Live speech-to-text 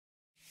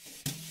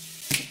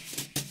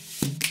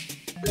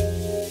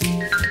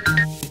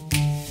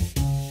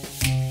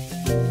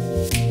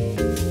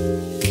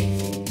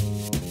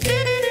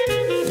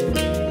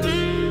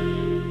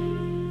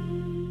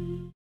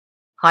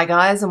Hi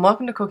guys, and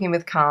welcome to Cooking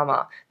with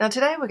Karma. Now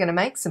today we're going to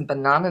make some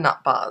banana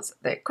nut bars.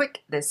 They're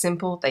quick, they're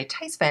simple, they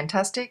taste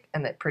fantastic,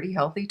 and they're pretty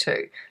healthy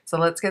too. So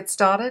let's get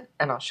started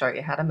and I'll show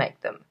you how to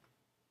make them.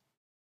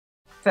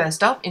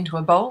 First up, into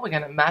a bowl we're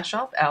going to mash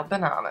up our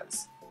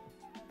bananas.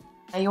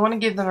 Now you want to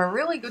give them a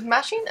really good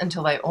mashing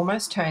until they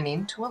almost turn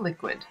into a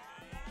liquid.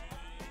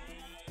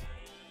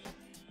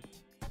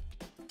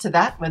 To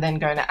that we're then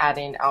going to add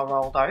in our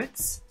rolled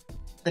oats,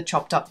 the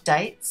chopped up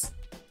dates,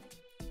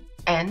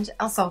 and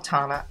our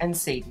sultana and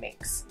seed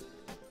mix.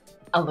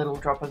 A little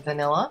drop of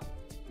vanilla,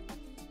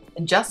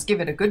 and just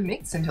give it a good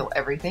mix until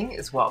everything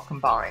is well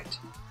combined.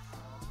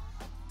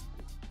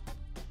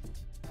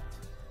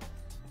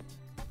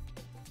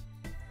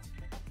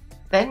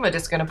 Then we're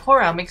just going to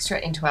pour our mixture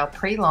into our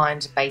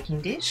pre-lined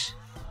baking dish,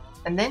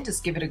 and then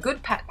just give it a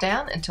good pat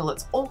down until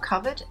it's all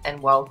covered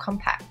and well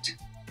compact.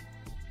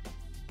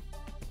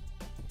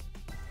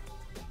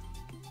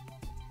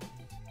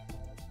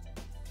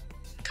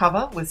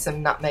 Cover with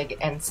some nutmeg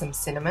and some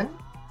cinnamon,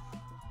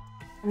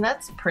 and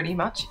that's pretty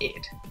much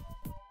it.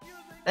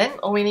 Then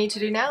all we need to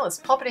do now is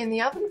pop it in the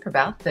oven for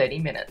about 30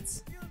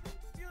 minutes.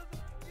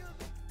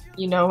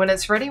 You know when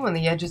it's ready when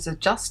the edges are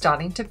just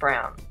starting to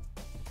brown.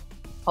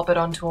 Pop it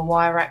onto a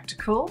wire rack to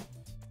cool,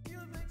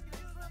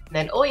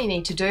 then all you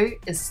need to do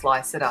is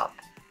slice it up.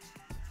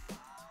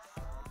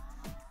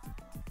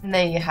 And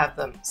there you have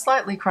them,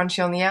 slightly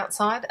crunchy on the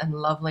outside and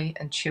lovely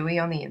and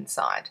chewy on the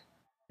inside.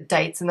 The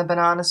dates and the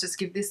bananas just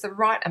give this the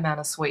right amount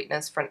of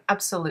sweetness for an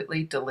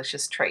absolutely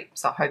delicious treat,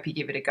 so I hope you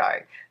give it a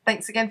go.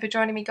 Thanks again for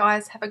joining me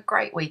guys, have a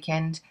great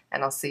weekend,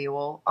 and I'll see you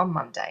all on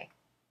Monday.